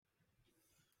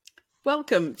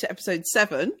Welcome to episode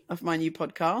 7 of my new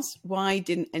podcast, Why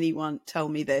Didn't Anyone Tell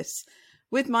Me This?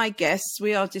 With my guests,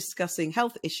 we are discussing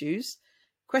health issues,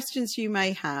 questions you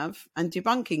may have, and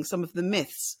debunking some of the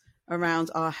myths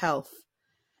around our health.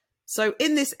 So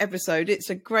in this episode, it's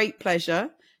a great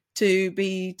pleasure to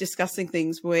be discussing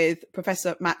things with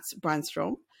Professor Mats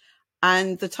Brännström,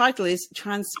 and the title is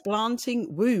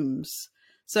Transplanting Wombs.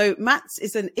 So Mats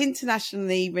is an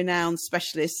internationally renowned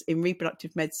specialist in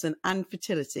reproductive medicine and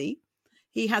fertility.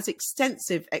 He has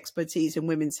extensive expertise in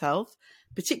women's health,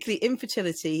 particularly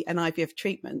infertility and IVF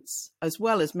treatments, as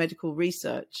well as medical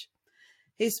research.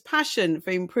 His passion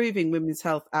for improving women's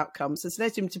health outcomes has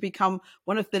led him to become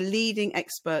one of the leading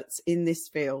experts in this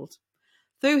field.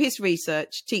 Through his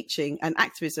research, teaching, and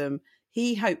activism,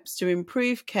 he hopes to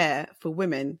improve care for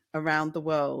women around the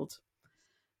world.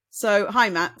 So, hi,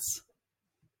 Mats.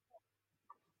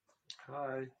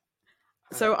 Hi.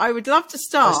 So I would love to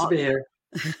start. Nice to be here.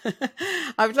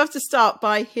 I would love to start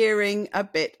by hearing a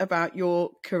bit about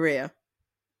your career.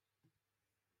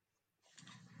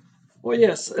 Well,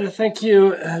 yes, thank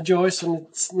you, Joyce, and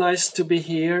it's nice to be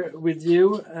here with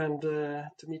you and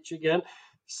to meet you again.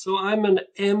 So I'm an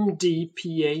MD,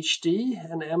 PhD,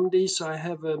 an MD, so I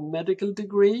have a medical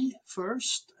degree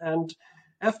first, and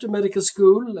after medical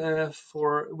school,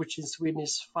 which in Sweden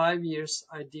is 5 years,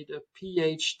 I did a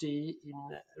PhD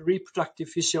in reproductive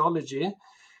physiology.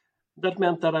 That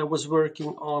meant that I was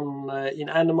working on in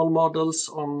animal models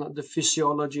on the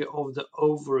physiology of the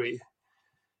ovary.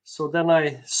 So then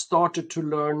I started to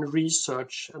learn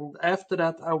research, and after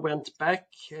that I went back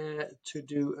to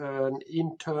do an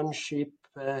internship,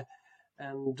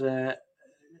 and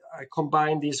I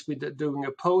combined this with doing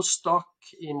a postdoc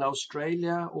in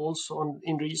Australia, also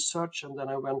in research, and then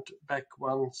I went back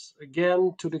once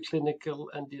again to the clinical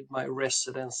and did my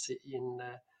residency in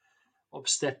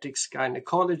obstetrics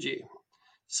gynecology.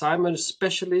 So I'm a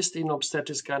specialist in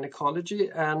obstetrics gynecology,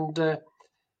 and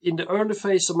in the early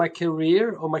phase of my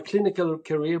career, or my clinical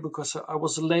career, because I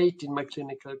was late in my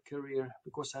clinical career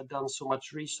because I'd done so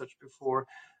much research before,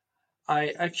 I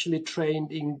actually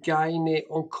trained in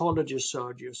gyne-oncology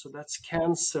surgery, so that's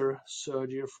cancer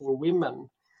surgery for women.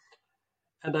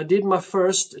 And I did my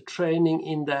first training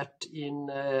in that in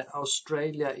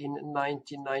Australia in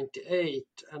 1998,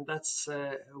 and that's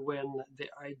when the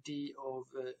idea of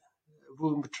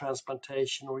womb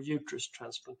transplantation or uterus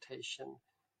transplantation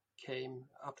came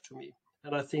up to me.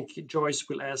 And I think Joyce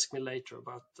will ask me later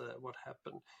about what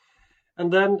happened.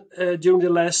 And then during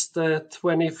the last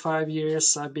 25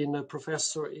 years, I've been a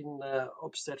professor in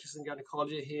obstetrics and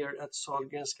gynecology here at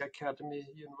Sahlgrenska Academy,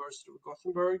 University of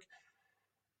Gothenburg,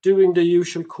 doing the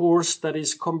usual course that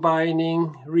is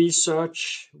combining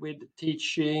research with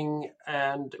teaching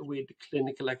and with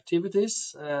clinical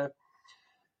activities. And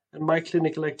my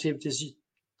clinical activities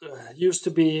used to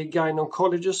be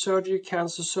gynecology surgery,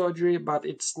 cancer surgery, but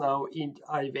it's now in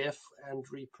IVF and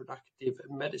reproductive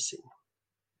medicine.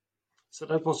 So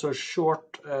that was a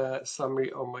short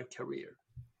summary of my career.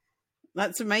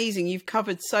 That's amazing. You've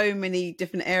covered so many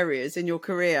different areas in your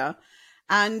career.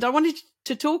 And I wanted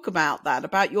to talk about that,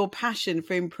 about your passion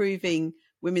for improving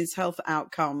women's health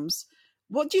outcomes.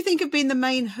 What do you think have been the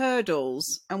main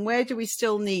hurdles, and where do we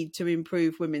still need to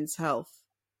improve women's health?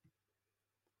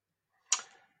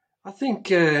 I think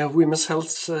women's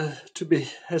health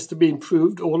has to be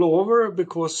improved all over,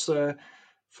 because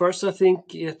first, I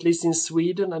think, at least in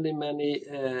Sweden and in many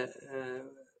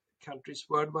countries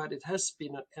worldwide, it has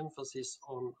been an emphasis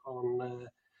on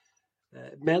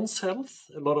men's health.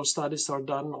 A lot of studies are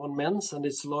done on men's, and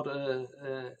it's a lot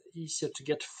easier to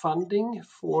get funding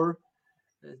for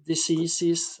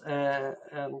diseases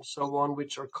and so on,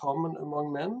 which are common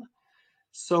among men.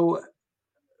 So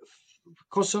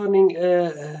concerning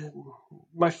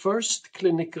my first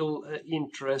clinical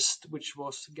interest, which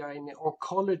was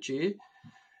gyne-oncology,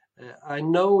 I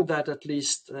know that at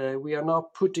least we are now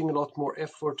putting a lot more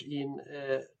effort in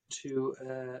to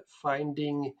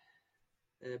finding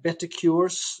better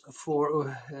cures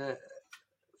for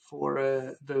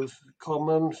the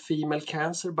common female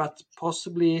cancer, but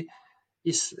possibly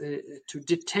is to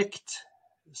detect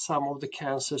some of the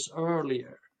cancers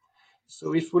earlier.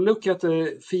 So if we look at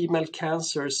the female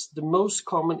cancers, the most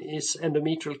common is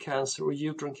endometrial cancer or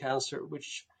uterine cancer,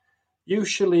 which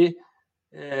usually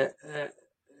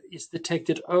is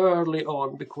detected early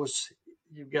on because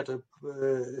you get a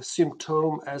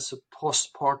symptom as a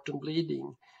postpartum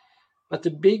bleeding. But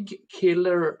the big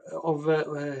killer of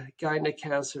gyne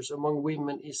cancers among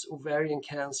women is ovarian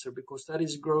cancer, because that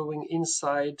is growing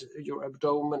inside your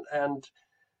abdomen, and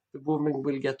the woman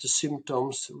will get the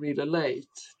symptoms really late.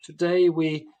 Today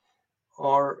we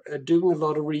are doing a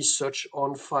lot of research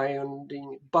on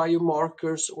finding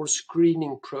biomarkers or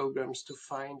screening programs to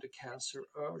find the cancer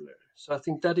earlier. So I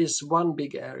think that is one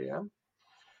big area.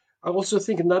 I also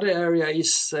think another area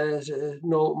is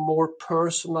more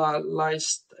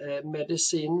personalized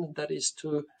medicine, that is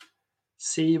to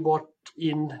see what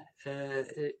in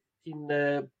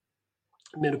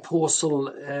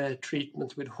menopausal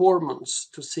treatment with hormones,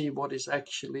 to see what is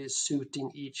actually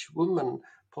suiting each woman,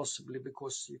 possibly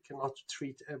because you cannot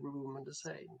treat every woman the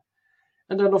same.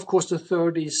 And then, of course, the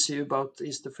third issue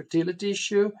is the fertility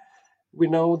issue. We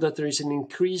know that there is an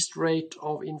increased rate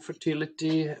of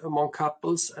infertility among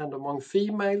couples and among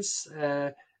females.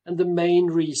 And the main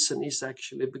reason is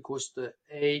actually because the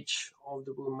age of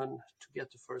the woman to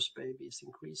get the first baby is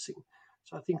increasing.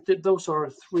 So I think that those are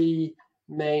three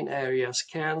main areas: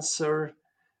 cancer,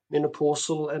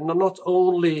 menopausal, and not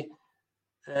only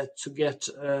to get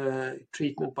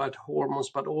treatment by hormones,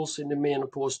 but also in the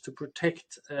menopause to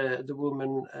protect the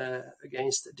woman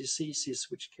against diseases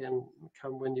which can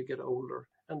come when you get older.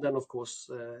 And then, of course,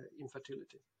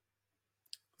 infertility.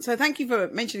 So thank you for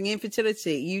mentioning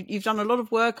infertility. You've done a lot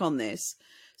of work on this.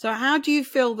 So how do you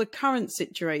feel the current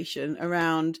situation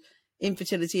around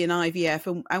infertility and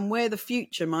IVF and where the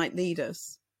future might lead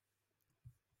us?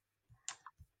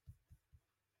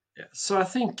 Yeah, so I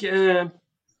think a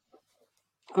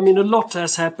lot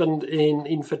has happened in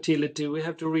infertility. We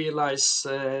have to realize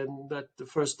that the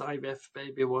first IVF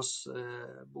baby was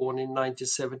born in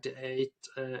 1978,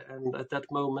 and at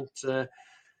that moment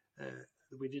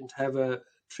we didn't have a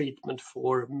treatment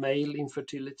for male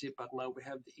infertility, but now we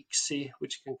have the ICSI,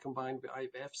 which can combine with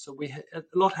IVF. So a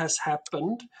lot has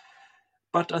happened,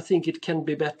 but I think it can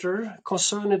be better.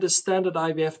 Concerning the standard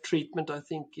IVF treatment, I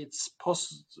think it's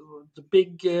possible. The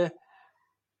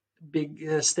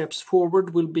big steps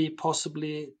forward will be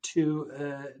possibly to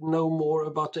know more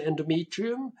about the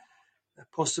endometrium,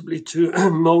 possibly to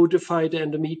modify the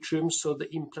endometrium so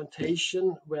the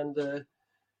implantation when the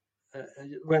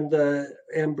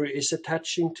embryo is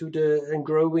attaching to and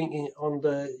growing in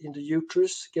the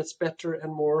uterus gets better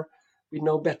and more. We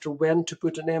know better when to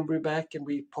put an embryo back, and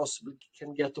we possibly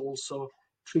can get also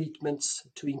treatments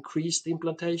to increase the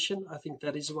implantation. I think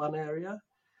that is one area.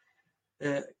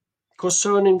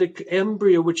 Concerning the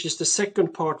embryo, which is the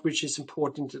second part, which is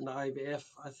important in IVF,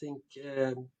 I think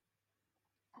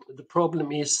the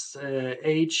problem is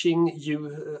aging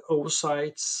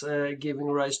oocytes giving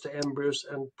rise to embryos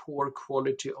and poor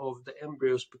quality of the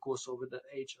embryos because of the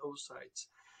age oocytes.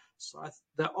 So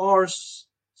there are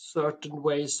certain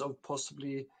ways of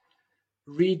possibly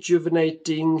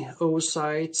rejuvenating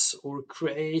oocytes or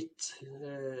create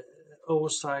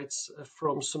oocytes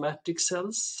from somatic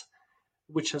cells,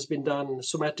 which has been done.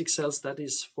 Somatic cells, that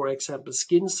is, for example,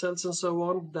 skin cells and so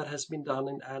on, that has been done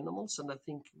in animals. And I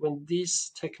think when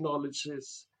these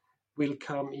technologies will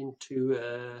come into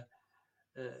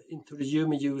the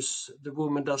human use, the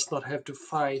woman does not have to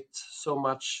fight so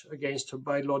much against her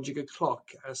biological clock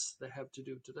as they have to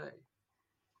do today.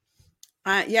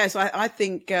 Yes, I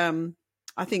think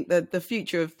that the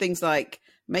future of things like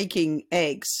making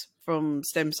eggs from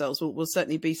stem cells will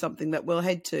certainly be something that we'll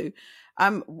head to.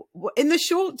 In the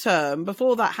short term,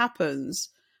 before that happens,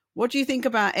 what do you think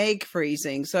about egg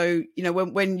freezing? So,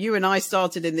 when you and I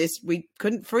started in this, we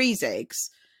couldn't freeze eggs.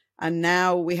 And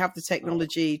now we have the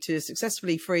technology to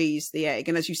successfully freeze the egg.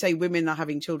 And as you say, women are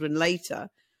having children later.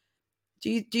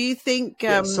 Do you think... do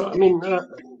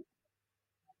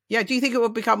you think it will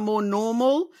become more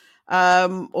normal?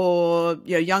 Or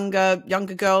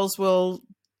younger girls will,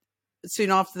 soon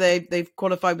after they've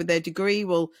qualified with their degree,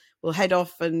 will head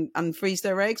off and freeze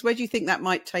their eggs? Where do you think that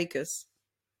might take us?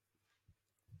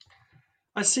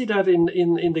 I see that in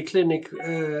the clinic.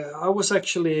 I was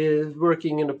actually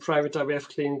working in a private IVF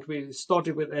clinic. We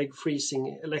started with egg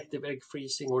freezing, elective egg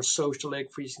freezing, or social egg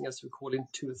freezing, as we call it, in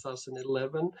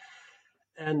 2011.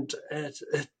 And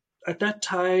at that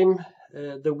time,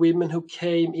 the women who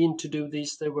came in to do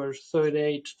this, they were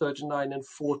 38, 39, and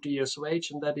 40 years of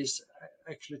age, and that is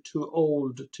actually too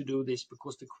old to do this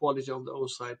because the quality of the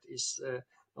oocyte is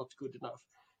not good enough.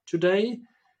 Today,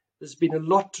 there's been a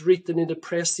lot written in the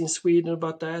press in Sweden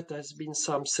about that. There's been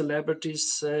some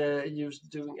celebrities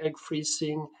doing egg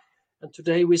freezing. And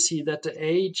today we see that the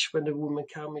age when the woman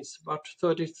comes is about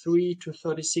 33 to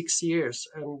 36 years,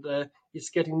 and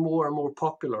it's getting more and more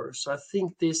popular. So I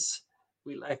think this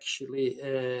will actually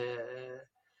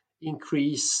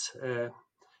increase.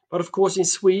 But of course, in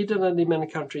Sweden and in many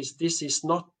countries, this is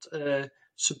not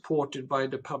supported by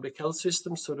the public health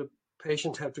system. So the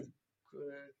patient have to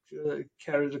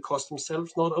carry the cost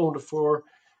themselves, not only for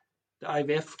the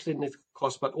IVF clinic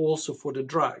cost, but also for the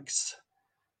drugs.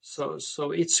 So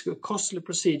it's a costly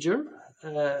procedure,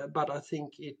 but I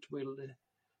think it will.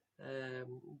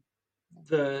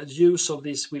 The use of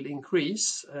this will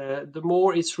increase. The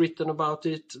more it's written about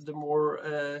it, the more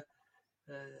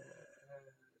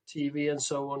TV and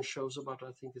so on shows about it.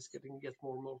 I think it's get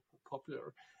more and more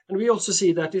popular. And we also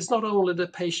see that it's not only the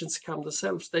patients come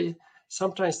themselves; they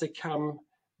sometimes they come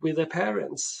with their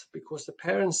parents because the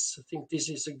parents think this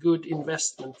is a good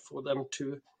investment for them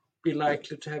to be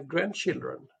likely to have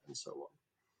grandchildren and so on.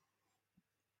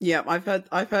 Yeah,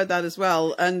 I've heard that as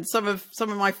well. And some of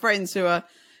my friends who are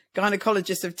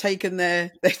gynecologists have taken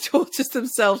their daughters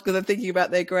themselves because they're thinking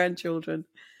about their grandchildren.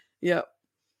 Yeah.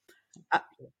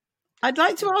 I'd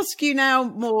like to ask you now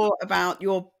more about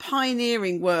your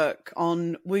pioneering work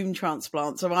on womb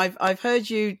transplant. So I've heard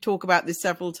you talk about this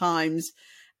several times,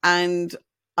 and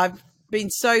I've been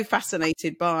so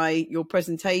fascinated by your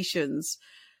presentations.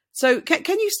 So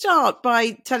can you start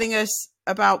by telling us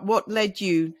about what led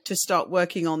you to start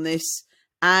working on this,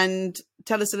 and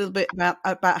tell us a little bit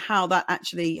about how that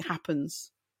actually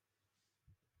happens?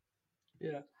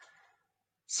 Yeah.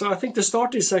 So I think the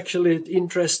start is actually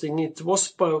interesting. It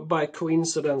was by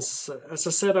coincidence. As I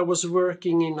said, I was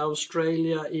working in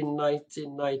Australia in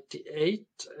 1998.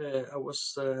 I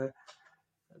was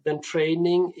then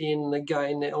training in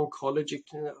gynecology,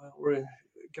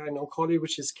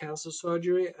 which is cancer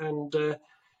surgery. And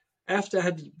after I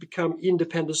had become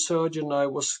independent surgeon, I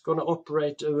was going to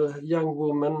operate a young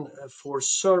woman for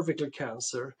cervical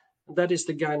cancer. And that is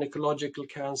the gynecological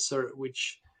cancer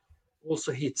which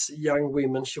also hits young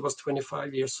women. She was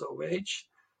 25 years of age.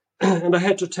 And I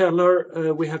had to tell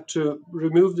her, we have to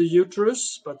remove the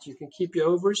uterus, but you can keep your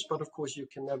ovaries, but of course you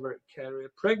can never carry a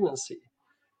pregnancy.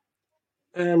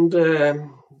 And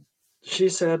she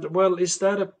said, well, is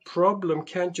that a problem?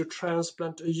 Can't you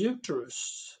transplant a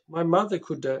uterus? My mother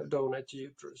could donate a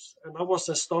uterus. And I was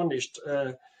astonished.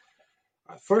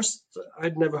 First,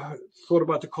 I'd never thought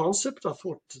about the concept. I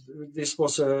thought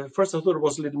first I thought it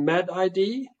was a little mad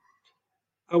idea.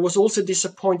 I was also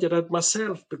disappointed at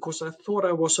myself because I thought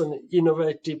I was an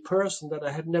innovative person, that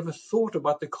I had never thought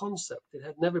about the concept. It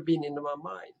had never been in my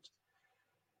mind.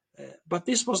 But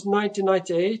this was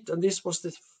 1998, and this was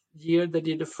the year they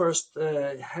did the first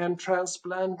hand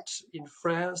transplant in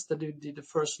France, that they did the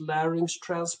first larynx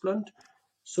transplant.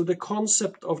 So the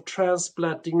concept of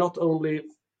transplanting not only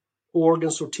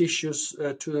organs or tissues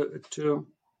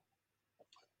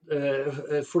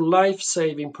for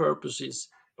life-saving purposes,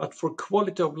 but for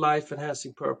quality of life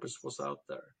enhancing purpose was out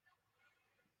there.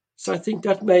 So I think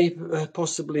that may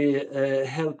possibly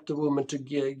help the woman to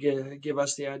give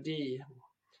us the idea.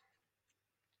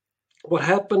 What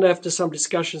happened after some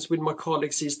discussions with my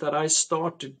colleagues is that I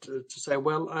started to say,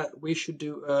 well, we should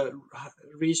do a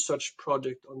research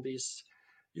project on this.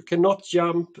 You cannot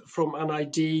jump from an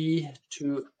idea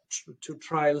to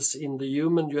trials in the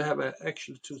human. You have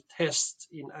actually to test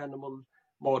in animal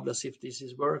models if this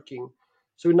is working.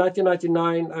 So in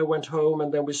 1999, I went home,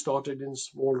 and then we started in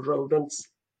small rodents,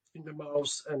 in the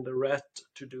mouse and the rat,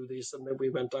 to do this, and then we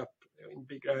went up in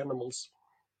bigger animals.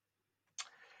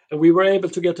 And we were able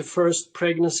to get the first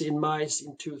pregnancy in mice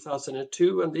in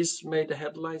 2002, and this made the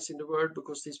headlines in the world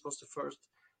because this was the first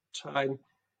time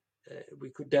we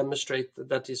could demonstrate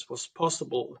that this was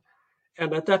possible.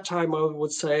 And at that time, I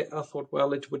would say, I thought,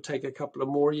 well, it would take a couple of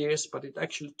more years, but it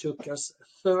actually took us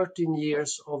 13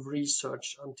 years of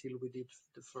research until we did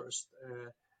the first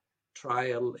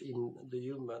trial in the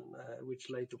human, which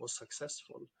later was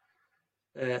successful.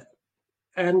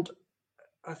 And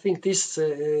I think this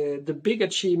the big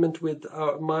achievement with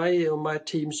my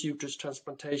team's uterus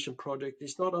transplantation project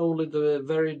is not only the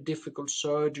very difficult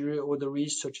surgery or the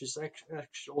research, is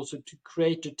actually also to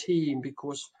create a team,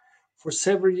 because for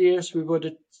several years we were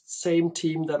the same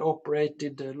team that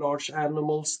operated large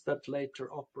animals that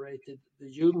later operated the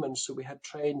humans, so we had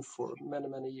trained for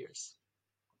many years.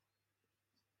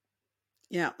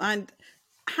 Yeah, and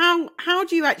how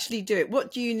do you actually do it?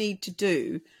 What do you need to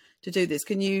do this?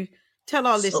 Can you tell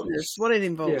our listeners what it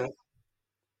involves?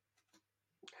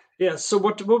 Yeah. So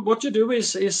what you do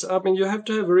is I mean, you have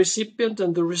to have a recipient,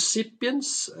 and the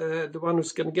recipients, the one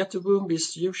who's going to get the womb,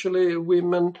 is usually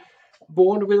women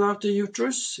born without a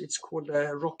uterus. It's called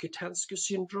Rokitansky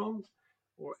syndrome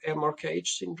or MRKH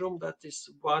syndrome. That is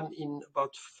one in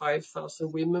about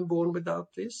 5,000 women born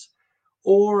without this,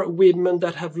 or women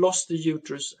that have lost the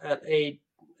uterus at a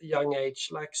young age,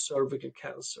 like cervical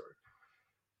cancer.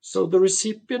 So the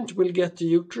recipient will get the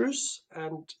uterus,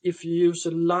 and if you use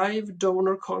a live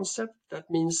donor concept, that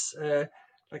means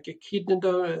like a kidney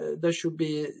donor, there should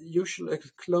be usually a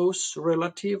close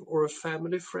relative or a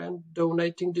family friend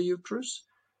donating the uterus.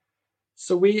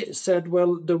 So we said,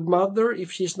 well, the mother,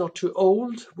 if she's not too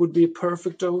old, would be a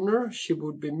perfect donor. She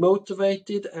would be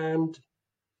motivated, and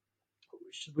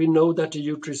we know that the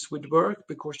uterus would work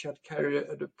because she had carried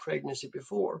the pregnancy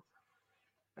before.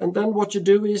 And then what you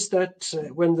do is that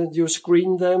you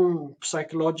screen them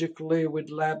psychologically with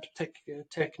lab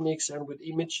techniques and with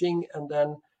imaging, and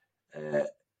then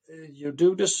you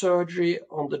do the surgery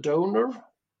on the donor,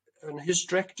 an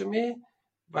hysterectomy,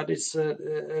 but it's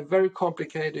a very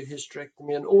complicated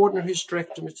hysterectomy. An ordinary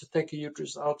hysterectomy to take a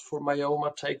uterus out for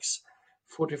myoma takes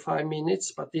 45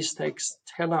 minutes, but this takes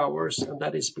 10 hours, and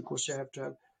that is because you have to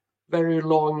have very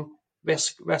long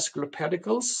vascular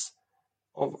pedicles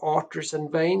of arteries and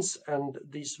veins, and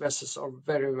these vessels are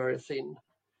very, very thin.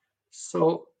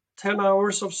 So 10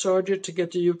 hours of surgery to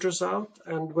get the uterus out,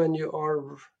 and when you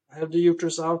have the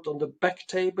uterus out on the back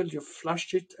table, you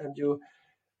flush it and you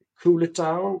cool it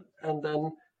down, and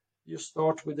then you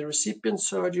start with the recipient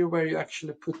surgery where you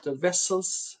actually put the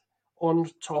vessels on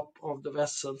top of the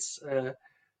vessels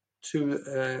to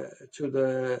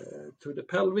the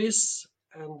pelvis,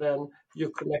 and then you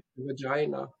connect the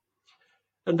vagina.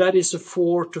 And that is a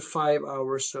 4 to 5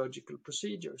 hour surgical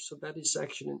procedure. So that is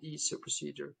actually an easier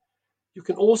procedure. You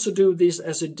can also do this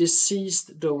as a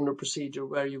deceased donor procedure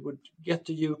where you would get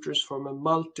the uterus from a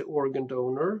multi-organ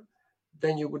donor.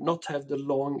 Then you would not have the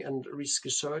long and risky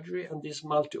surgery. And this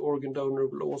multi-organ donor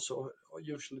will also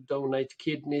usually donate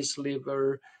kidneys,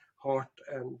 liver, heart,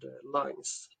 and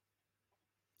lungs.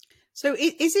 So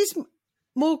is this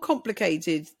more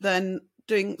complicated than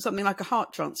doing something like a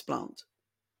heart transplant?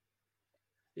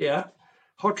 Yeah,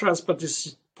 heart transplant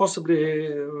is possibly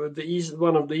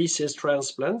one of the easiest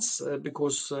transplants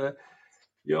because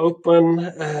you open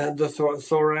the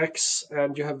thorax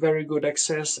and you have very good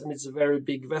access, and it's very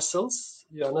big vessels,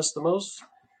 you anastomose.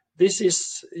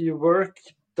 You work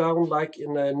down like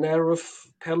in a narrow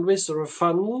pelvis or a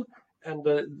funnel, and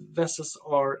the vessels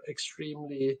are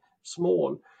extremely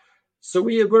small. So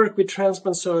we work with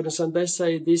transplant surgeons, and they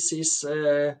say this is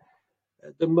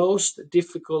the most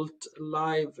difficult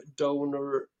live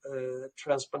donor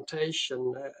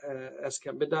transplantation as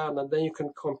can be done. And then you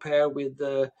can compare with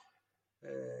the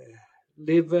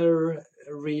liver,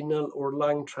 renal, or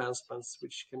lung transplants,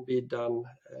 which can be done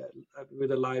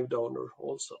with a live donor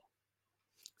also.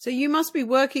 So you must be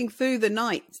working through the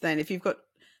night then if you've got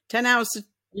 10 hours to...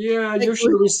 Yeah,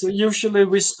 usually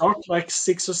we start like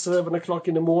 6 or 7 o'clock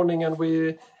in the morning and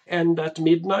we end at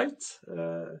midnight.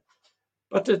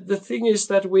 But the thing is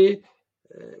that we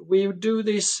do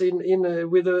this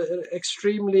with an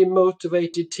extremely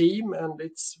motivated team, and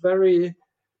it's very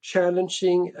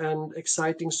challenging and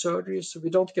exciting surgery. So we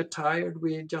don't get tired.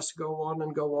 We just go on,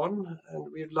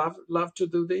 and we love to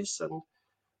do this. And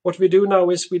what we do now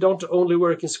is we don't only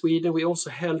work in Sweden, we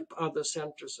also help other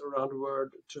centers around the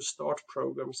world to start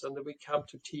programs, and then we come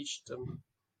to teach them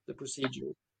the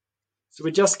procedure. So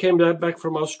we just came back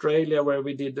from Australia where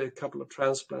we did a couple of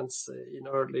transplants in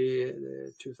early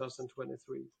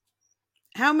 2023.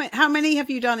 How many have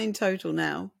you done in total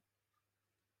now?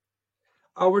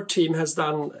 Our team has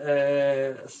done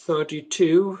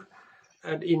 32,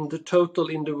 and in the total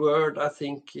in the world, I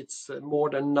think it's more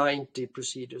than 90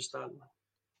 procedures done.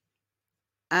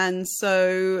 And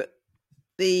so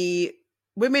the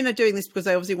women are doing this because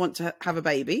they obviously want to have a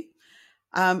baby.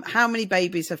 How many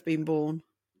babies have been born?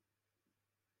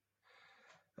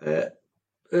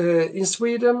 In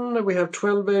Sweden, we have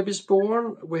 12 babies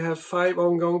born. We have 5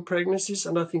 ongoing pregnancies,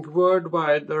 and I think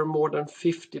worldwide there are more than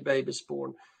 50 babies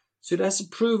born. So it has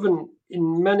proven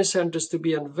in many centers to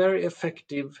be a very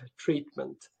effective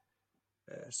treatment.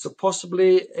 So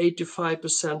possibly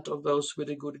 85% of those with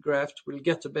a good graft will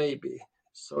get a baby.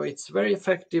 So it's very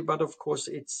effective, but of course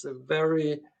it's a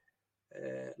very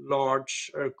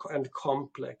large and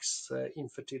complex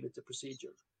infertility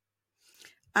procedure.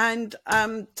 And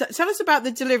tell us about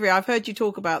the delivery. I've heard you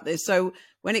talk about this. So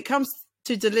when it comes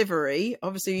to delivery,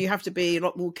 obviously you have to be a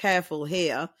lot more careful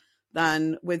here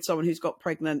than with someone who's got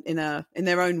pregnant in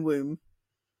their own womb.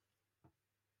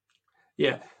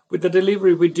 Yeah, with the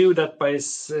delivery, we do that by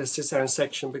cesarean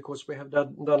section because we have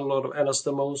done a lot of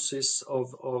anastomosis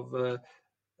of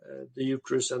the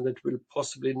uterus, and it will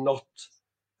possibly not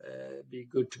be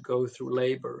good to go through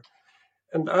labor.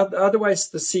 And otherwise,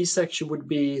 the C-section would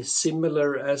be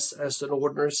similar as an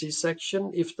ordinary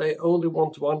C-section. If they only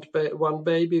want one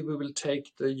baby, we will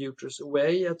take the uterus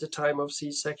away at the time of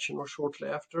C-section or shortly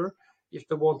after. If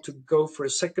they want to go for a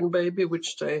second baby,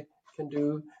 which they can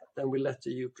do, then we let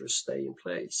the uterus stay in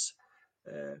place.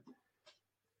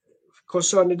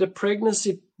 concerning the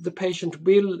pregnancy, the patient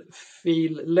will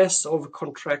feel less of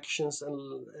contractions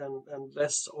and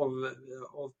less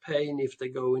of pain if they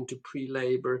go into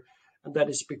pre-labor, and that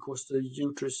is because the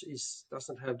uterus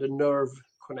doesn't have the nerve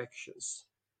connections.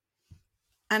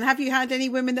 And have you had any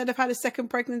women that have had a second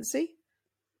pregnancy?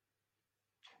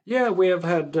 Yeah, we have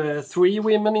had 3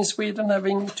 women in Sweden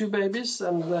having 2 babies,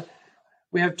 and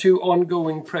we have 2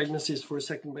 ongoing pregnancies for a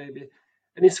second baby.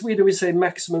 And in Sweden, we say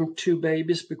maximum 2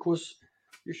 babies because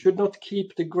you should not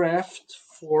keep the graft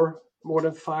for more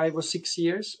than 5 or 6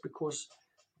 years, because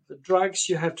the drugs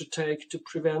you have to take to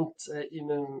prevent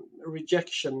even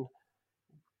rejection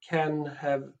can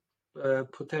have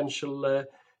potential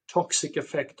toxic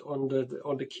effect on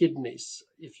the kidneys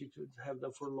if you could have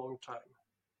them for a long time.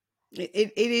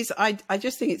 It is. I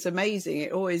just think it's amazing.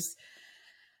 It always.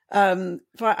 I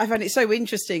find it so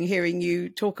interesting hearing you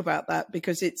talk about that,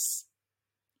 because it's,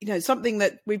 something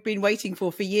that we've been waiting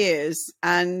for years,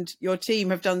 and your team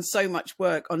have done so much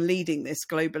work on leading this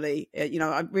globally.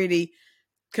 I really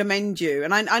commend you.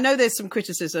 And I know there's some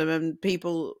criticism, and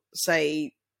people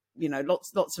say,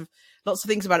 lots of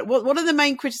things about it. What are the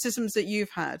main criticisms that you've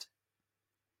had?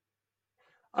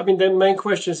 I mean, the main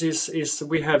questions is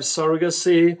we have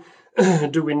surrogacy.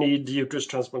 Do we need uterus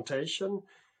transplantation?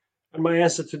 And my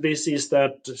answer to this is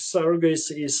that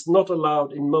surrogacy is not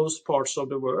allowed in most parts of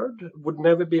the world, would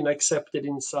never been accepted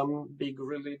in some big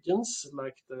religions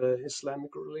like the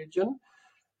Islamic religion.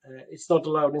 It's not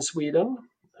allowed in Sweden.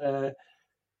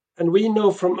 And we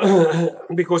know from,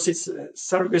 because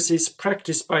surrogacy is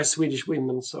practiced by Swedish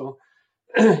women, so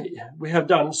we have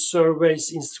done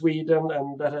surveys in Sweden,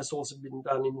 and that has also been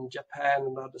done in Japan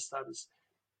and other studies.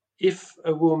 If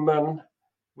a woman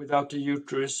without a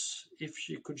uterus, if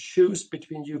she could choose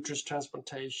between uterus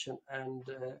transplantation and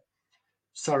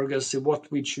surrogacy,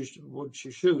 what would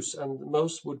she choose? And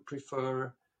most would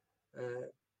prefer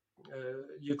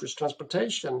uterus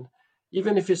transplantation.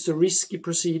 Even if it's a risky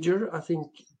procedure, I think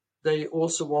they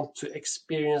also want to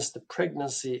experience the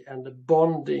pregnancy and the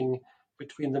bonding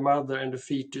between the mother and the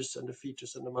fetus, and the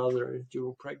fetus and the mother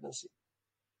during pregnancy.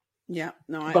 Yeah,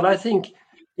 no, but I think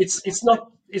it's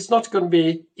not going to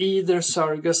be either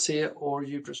surrogacy or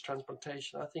uterus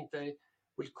transplantation. I think they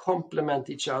will complement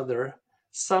each other.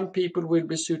 Some people will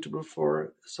be suitable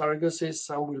for surrogacy,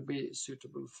 some will be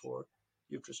suitable for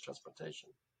uterus transplantation.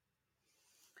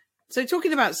 So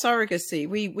talking about surrogacy,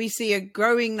 we see a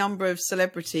growing number of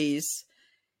celebrities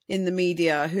in the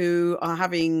media who are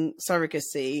having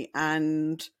surrogacy,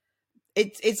 and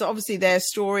it's obviously their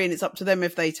story, and it's up to them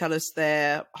if they tell us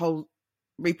their whole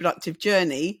reproductive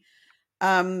journey.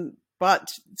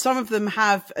 But some of them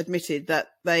have admitted that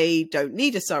they don't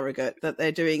need a surrogate, that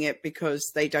they're doing it because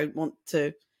they don't want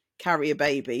to carry a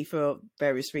baby for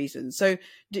various reasons. So,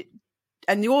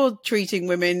 and you're treating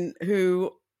women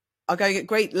who are going at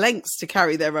great lengths to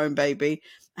carry their own baby.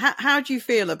 How do you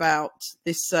feel about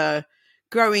this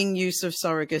growing use of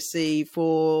surrogacy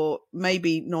for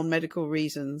maybe non-medical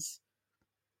reasons?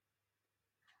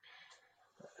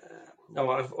 No,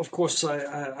 of course,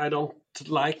 I don't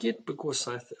like it, because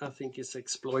I think it's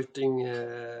exploiting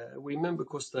women,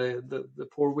 because the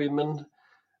poor women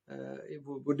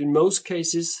would in most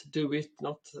cases do it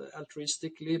not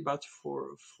altruistically, but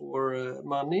for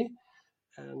money.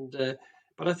 And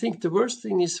but I think the worst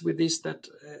thing is with this, that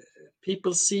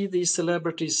people see these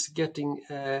celebrities getting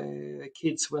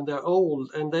kids when they're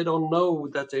old, and they don't know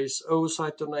that there's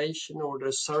oocyte donation or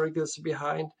there's surrogacy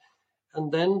behind,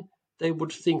 and then they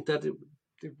would think that it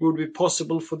would be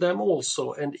possible for them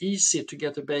also, and easy to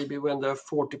get a baby when they're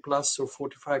 40 plus or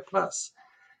 45 plus.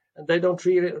 And they don't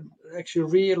really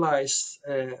actually realize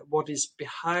what is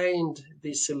behind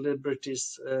these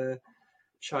celebrities'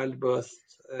 childbirth.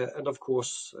 And of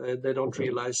course, they don't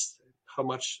realize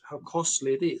how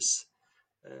costly it is.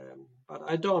 But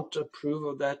I don't approve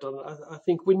of that. And I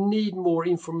think we need more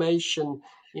information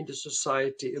in the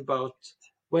society about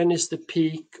when is the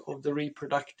peak of the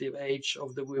reproductive age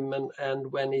of the women,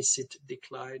 and when is it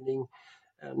declining,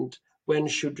 and when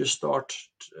should you start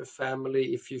a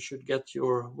family, if you should get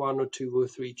your 1 or 2 or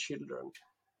 3 children.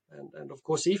 And of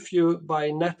course, if you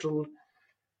by natural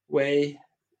way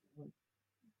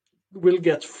will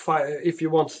get 5, if you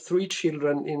want 3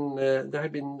 children, there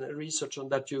have been research on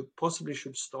that, you possibly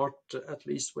should start at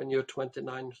least when you're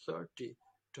 29, 30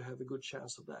 to have a good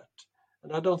chance of that.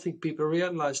 And I don't think people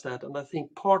realize that. And I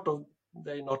think part of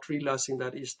they not realizing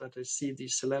that is that they see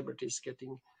these celebrities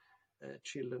getting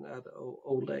children at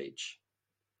old age.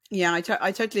 Yeah,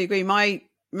 I totally agree. My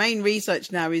main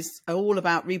research now is all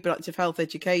about reproductive health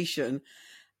education.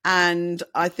 And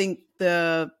I think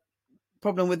the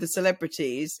problem with the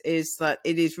celebrities is that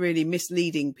it is really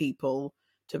misleading people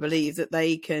to believe that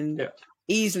they can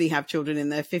easily have children in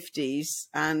their 50s.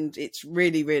 And it's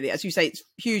really, really, as you say, it's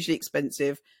hugely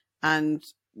expensive. And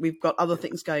we've got other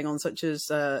things going on, such as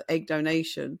egg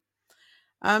donation.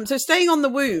 So staying on the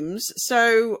wombs.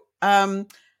 So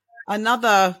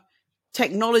another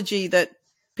technology that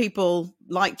people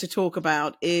like to talk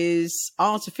about is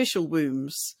artificial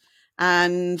wombs.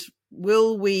 And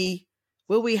will we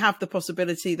have the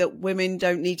possibility that women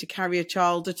don't need to carry a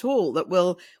child at all, that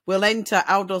we'll enter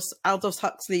Aldous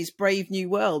Huxley's Brave New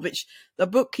World, which the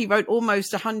book he wrote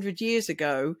almost 100 years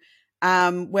ago,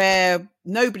 where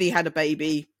nobody had a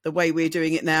baby the way we're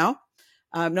doing it now.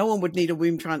 No one would need a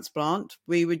womb transplant.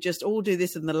 We would just all do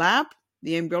this in the lab.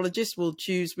 The embryologist will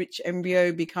choose which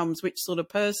embryo becomes which sort of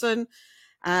person,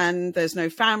 and there's no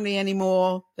family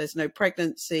anymore. There's no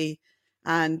pregnancy.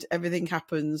 And everything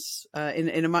happens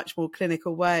in a much more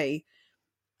clinical way.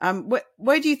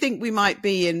 Where do you think we might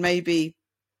be in maybe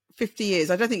 50 years?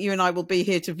 I don't think you and I will be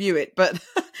here to view it, but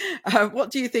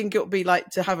what do you think it will be like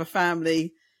to have a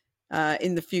family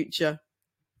in the future?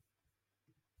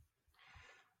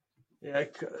 Yeah,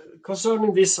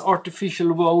 concerning these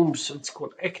artificial wombs, it's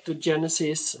called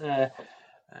ectogenesis.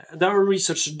 There are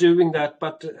researchers doing that,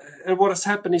 but what has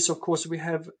happened is, of course, we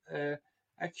have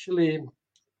actually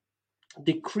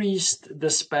decreased the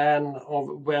span of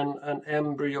when an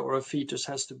embryo or a fetus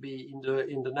has to be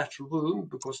in the natural womb,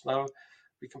 because now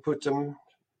we can put them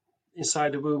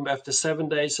inside the womb after 7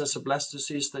 days as a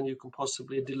blastocyst, and you can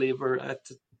possibly deliver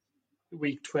at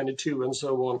week 22 and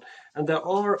so on. And there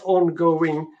are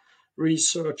ongoing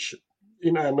research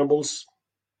in animals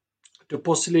to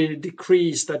possibly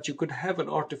decrease that. You could have an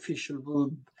artificial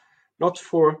womb, not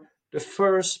for the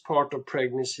first part of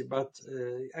pregnancy, but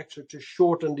actually to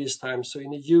shorten this time. So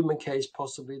in a human case,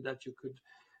 possibly that you could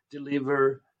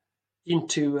deliver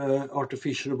into an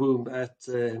artificial womb at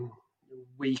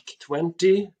week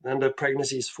 20, and the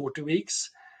pregnancy is 40 weeks,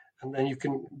 and then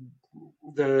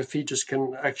the fetus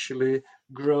can actually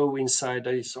grow inside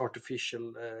this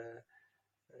artificial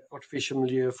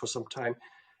milieu for some time.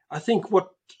 I think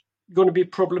what going to be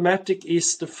problematic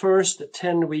is the first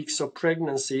 10 weeks of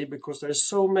pregnancy, because there's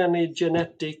so many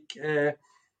genetic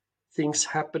things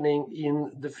happening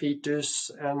in the fetus,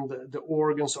 and the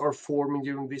organs are forming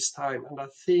during this time. And I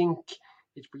think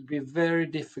it will be very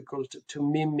difficult to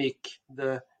mimic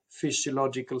the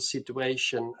physiological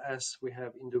situation as we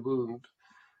have in the womb.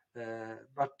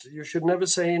 But you should never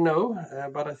say no,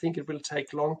 but I think it will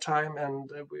take a long time, and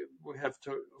we have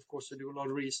to, of course, to do a lot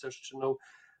of research to know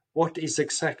what is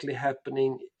exactly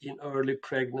happening in early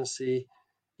pregnancy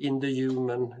in the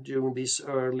human during these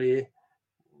early,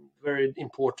 very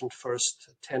important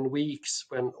first 10 weeks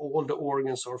when all the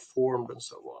organs are formed and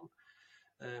so on.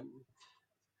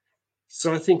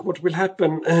 So I think what will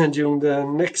happen during the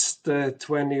next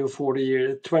 20 or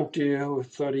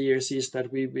 30 years is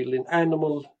that we will, in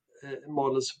animal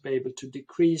models, be able to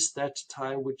decrease that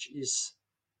time which is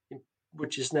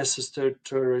necessary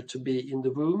to be in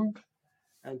the womb,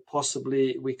 and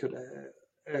possibly we could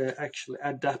actually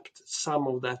adapt some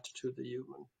of that to the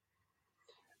human.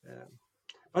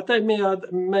 But there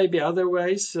may be other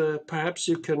ways. Perhaps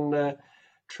you can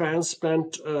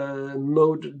transplant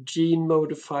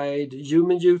gene-modified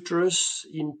human uterus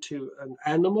into an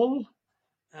animal,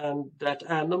 and that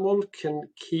animal can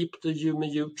keep the human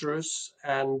uterus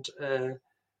and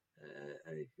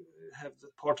have the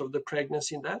part of the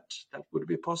pregnancy in that. That would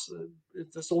be possible.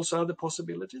 There's also other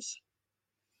possibilities.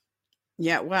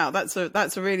 Yeah, wow, that's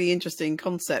a really interesting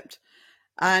concept,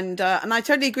 and I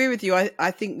totally agree with you.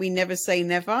 I think we never say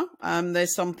never.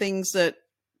 There's some things that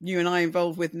you and I are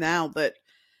involved with now that,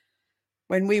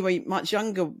 when we were much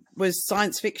younger, was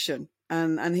science fiction,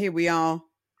 and here we are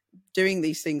doing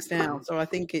these things now. So I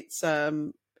think it's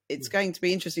going to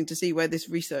be interesting to see where this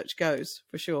research goes,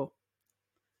 for sure.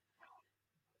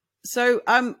 So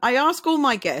I ask all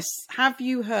my guests, have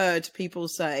you heard people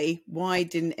say, why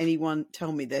didn't anyone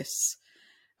tell me this?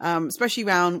 Especially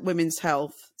around women's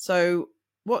health. So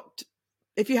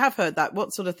if you have heard that,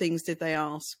 what sort of things did they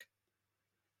ask?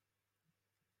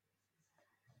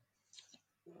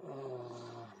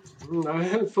 I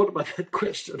haven't thought about that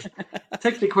question.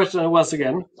 Take the question once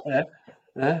again.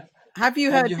 Have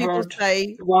you heard people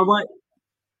say,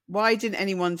 why didn't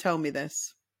anyone tell me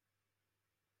this?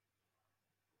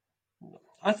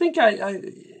 I think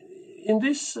in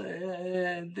this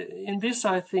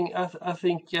I think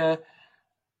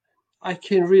I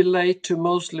can relate to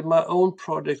mostly my own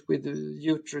project with the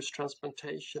uterus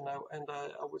transplantation, and I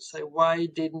would say, why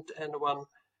didn't anyone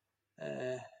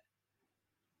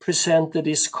presented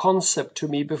this concept to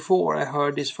me before. I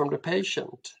heard this from the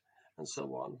patient and so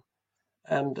on.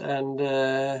 And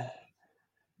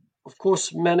of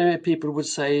course, many people would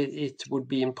say it would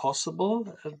be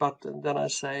impossible, but then I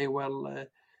say, well,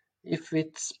 if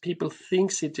it's people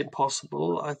thinks it's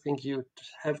impossible, I think you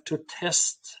have to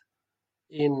test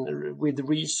with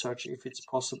research if it's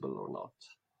possible or not.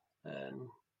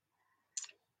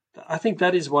 I think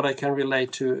that is what I can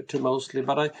relate to mostly.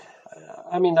 But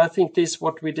I mean, I think this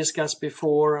what we discussed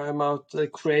before about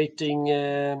creating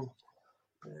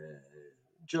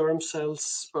germ cells,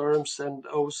 sperms, and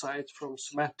oocytes from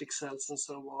somatic cells and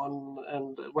so on.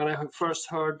 And when I first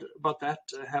heard about that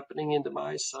happening in the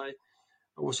mice, I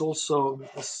was also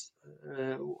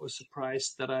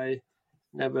surprised that I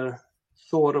never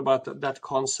thought about that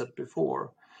concept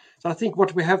before. So I think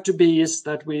what we have to be is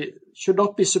that we should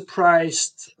not be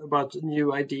surprised about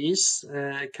new ideas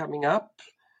coming up,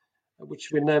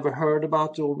 which we never heard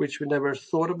about or which we never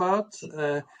thought about.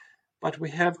 But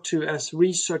we have to, as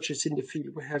researchers in the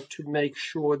field, we have to make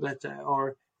sure that they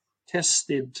are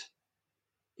tested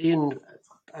in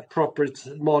appropriate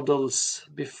models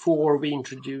before we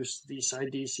introduce these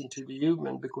ideas into the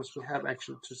human, because we have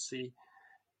actually to see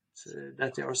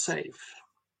that they are safe.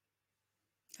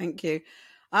 Thank you.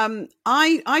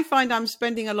 I find I'm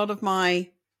spending a lot of my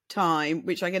time,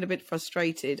 which I get a bit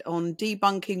frustrated, on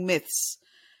debunking myths.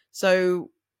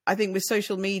 So I think with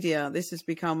social media, this has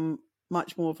become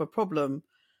much more of a problem,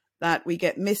 that we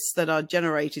get myths that are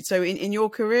generated. So in your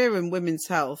career in women's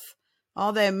health,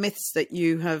 are there myths that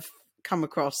you have come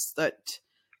across that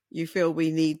you feel we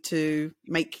need to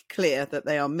make clear that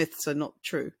they are myths and not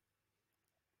true?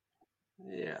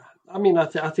 Yeah, I mean, I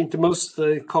think the most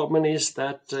common is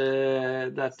that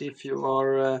that if you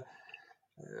are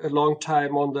a long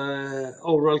time on the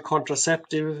oral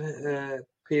contraceptive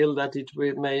pill, that it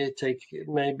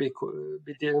may be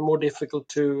more difficult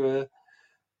to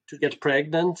get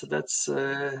pregnant. That's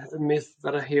a myth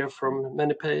that I hear from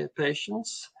many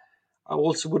patients. I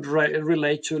also would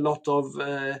relate to a lot of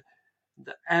the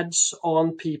ads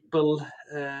on people.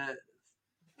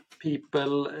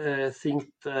 People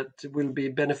think that will be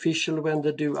beneficial when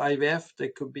they do IVF. There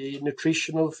could be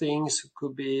nutritional things,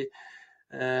 could be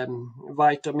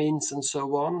vitamins and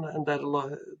so on, and that a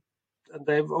lot. And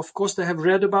of course, they have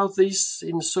read about this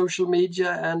in social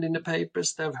media and in the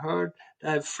papers. They've heard, they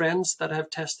have friends that have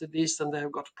tested this and they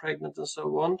have got pregnant and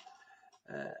so on.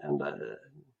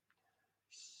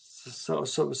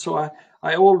 So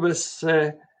I always,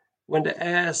 when they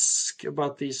ask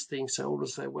about these things, I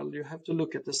always say, well, you have to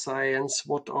look at the science.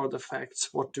 What are the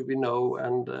facts? What do we know?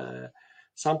 And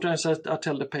sometimes I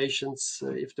tell the patients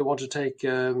if they want to take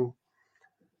a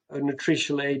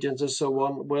nutritional agent and so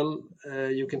on, well,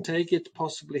 you can take it.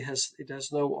 Possibly it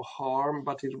has no harm,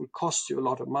 but it will cost you a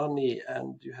lot of money,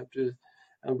 and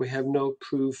we have no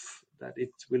proof that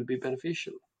it will be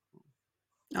beneficial.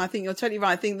 I think you're totally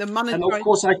right. I think the money. And of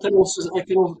course, I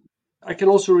can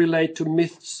also relate to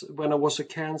myths when I was a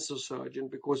cancer surgeon,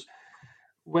 because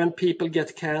when people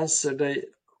get cancer, they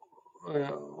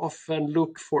often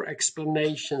look for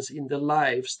explanations in their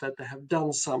lives that they have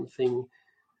done something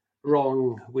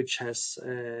wrong which has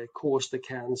caused the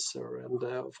cancer. And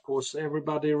of course,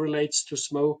 everybody relates to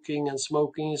smoking, and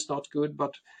smoking is not good.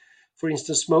 But for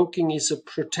instance, smoking is a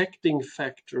protecting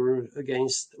factor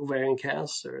against ovarian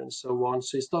cancer and so on.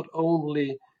 So it's not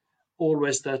only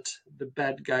always that the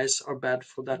bad guys are bad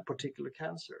for that particular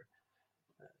cancer.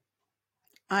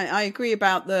 I agree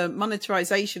about the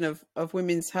monetization of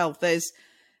women's health. There's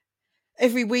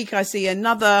every week I see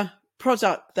another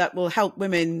product that will help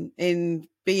women in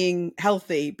being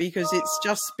healthy, because it's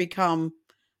just become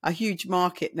a huge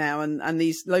market now. And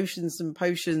these lotions and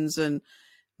potions and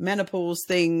menopause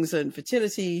things and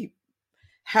fertility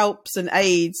helps and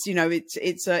aids,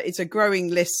 it's a growing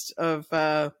list of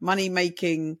money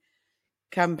making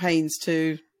campaigns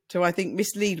to I think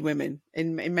mislead women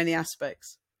in many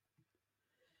aspects.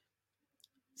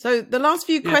 So the last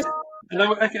few questions. And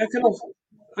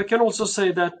I can also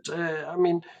say that I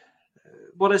mean,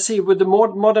 what I see with the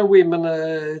modern women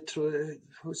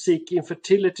who seek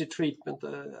infertility treatment,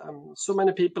 so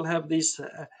many people have these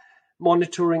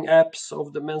monitoring apps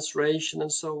of the menstruation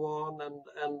and so on,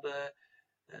 and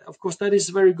of course that is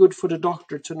very good for the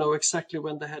doctor to know exactly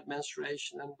when they had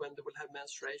menstruation and when they will have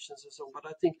menstruations and so on. But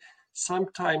I think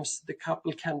sometimes the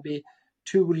couple can be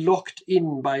too locked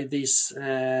in by these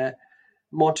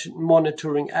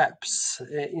monitoring apps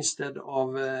instead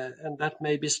of, and that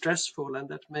may be stressful, and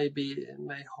that may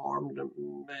harm them,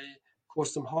 may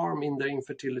cause them harm in their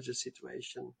infertility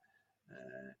situation.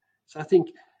 So I think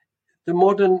the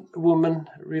modern woman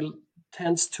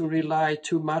tends to rely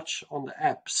too much on the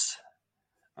apps.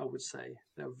 I would say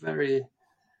they're very.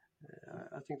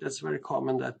 I think that's very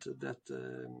common that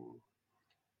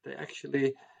they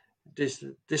actually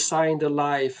design their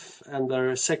life and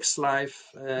their sex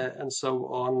life and so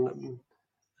on,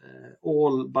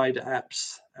 all by the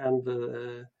apps and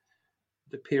the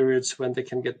periods when they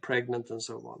can get pregnant and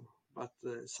so on. But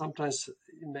sometimes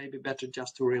it may be better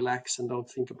just to relax and don't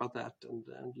think about that and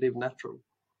live natural.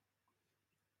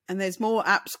 And there's more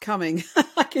apps coming.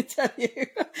 I can tell you,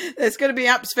 there's going to be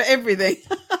apps for everything.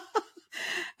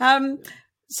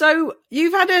 So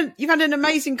you've had an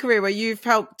amazing career where you've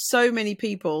helped so many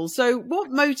people. So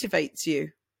what motivates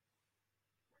you?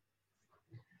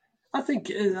 I think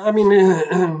it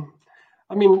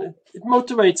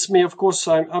motivates me. Of course,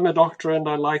 I'm a doctor and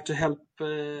I like to help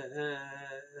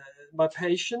my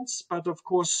patients. But of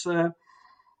course,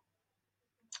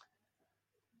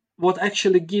 what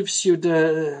actually gives you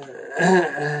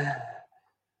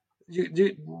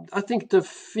I think the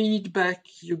feedback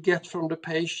you get from the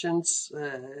patients,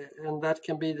 and that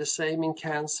can be the same in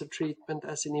cancer treatment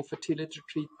as in infertility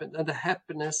treatment, and the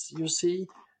happiness you see,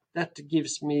 that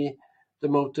gives me the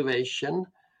motivation.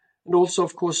 And also,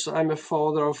 of course, I'm a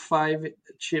father of 5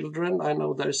 children. I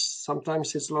know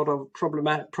sometimes it's a lot of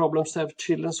problems to have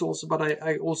children also, but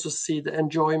I also see the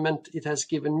enjoyment it has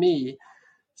given me.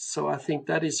 So I think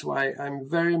that is why I'm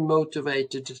very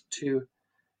motivated to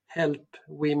help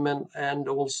women and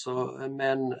also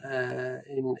men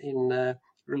in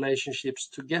relationships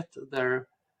to get their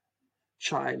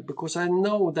child, because I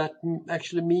know that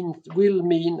actually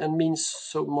means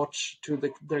so much to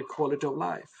their quality of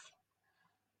life.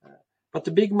 But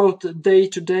the big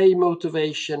day-to-day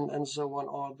motivation and so on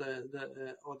are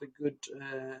the good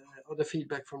or the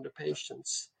feedback from the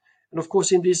patients. And of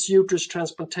course, in this uterus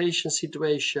transplantation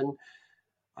situation,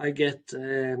 I get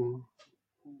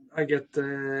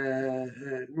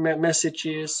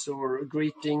messages or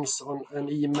greetings and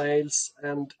emails,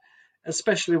 and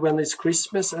especially when it's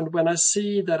Christmas, and when I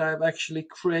see that I've actually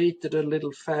created a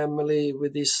little family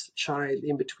with this child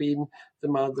in between the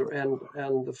mother and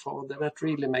the father, that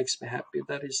really makes me happy.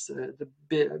 That is the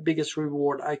biggest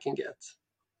reward I can get.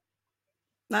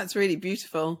 That's really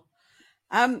beautiful.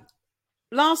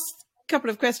 Last couple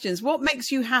of questions. What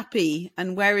makes you happy,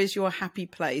 and where is your happy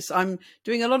place? I'm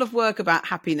doing a lot of work about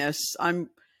happiness. I'm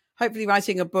hopefully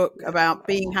writing a book about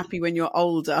being happy when you're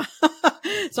older.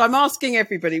 So I'm asking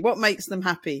everybody, what makes them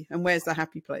happy, and where's the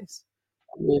happy place?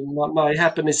 My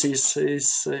happiness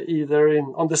is either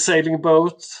on the sailing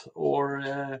boat or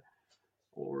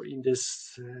in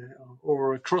this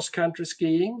or cross country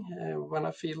skiing, when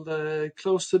I feel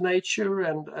close to nature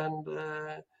and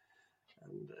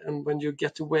when you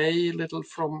get away a little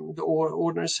from the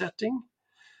ordinary setting.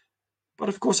 But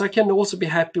of course, I can also be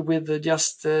happy with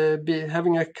just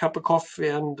having a cup of coffee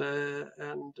and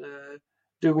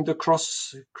doing the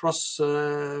cross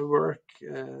work.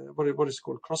 What is it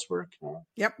called? Crosswork? No?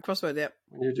 Yep, crossword. Yep.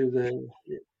 When you do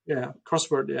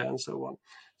crossword, and so on.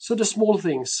 So the small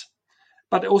things,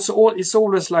 but also it's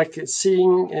always like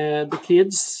seeing the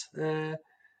kids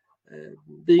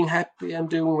being happy and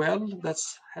doing well.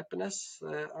 That's happiness.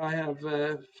 I have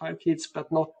 5 kids,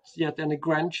 but not yet any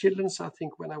grandchildren. So I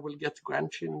think when I will get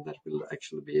grandchildren, that will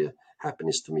actually be a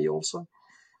happiness to me also.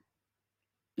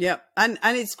 Yeah, and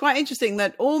it's quite interesting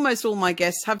that almost all my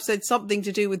guests have said something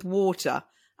to do with water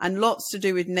and lots to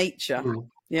do with nature.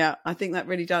 Yeah, I think that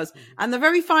really does. And the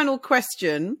very final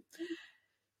question.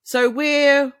 So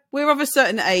we're of a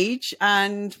certain age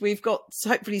and we've got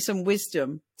hopefully some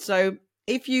wisdom. So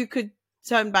if you could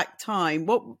turn back time,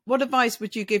 what advice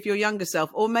would you give your younger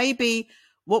self? Or maybe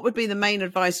what would be the main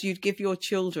advice you'd give your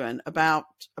children about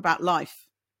life?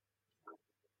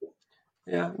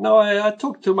 Yeah, no, I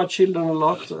talk to my children a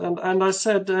lot, and I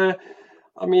said,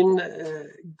 when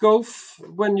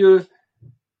you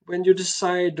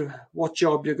decide what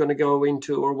job you're going to go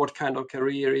into or what kind of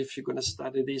career, if you're going to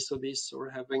study this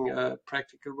or having a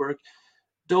practical work,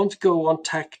 don't go on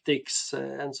tactics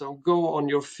and so go on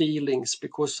your feelings,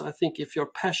 because I think if you're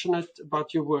passionate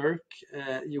about your work,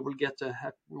 you will get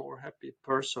a more happy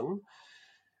person.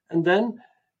 And then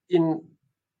in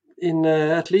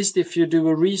at least if you do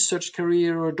a research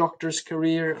career or a doctor's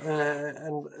career,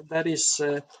 and that is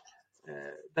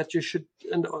that you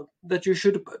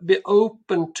should be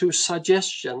open to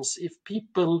suggestions. If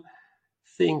people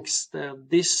thinks that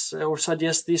this or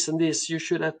suggest this and this, you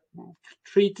should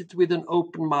treat it with an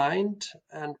open mind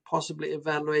and possibly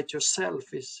evaluate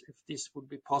yourself if this would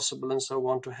be possible and so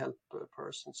on to help a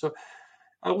person. So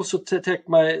I also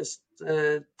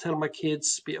tell my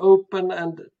kids, be open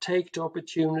and take the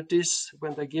opportunities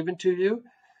when they're given to you.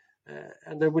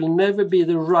 And there will never be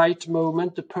the right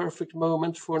moment, the perfect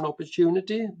moment for an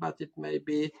opportunity, but it may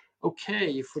be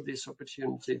okay for this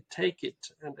opportunity. Take it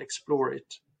and explore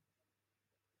it.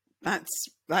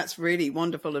 That's really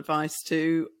wonderful advice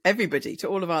to everybody, to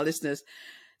all of our listeners.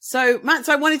 So, Mats,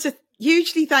 I wanted to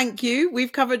hugely thank you.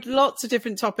 We've covered lots of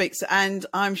different topics, and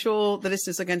I'm sure the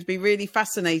listeners are going to be really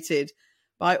fascinated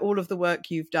by all of the work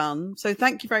you've done. So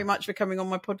thank you very much for coming on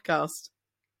my podcast.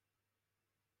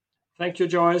 Thank you,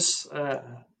 Joyce.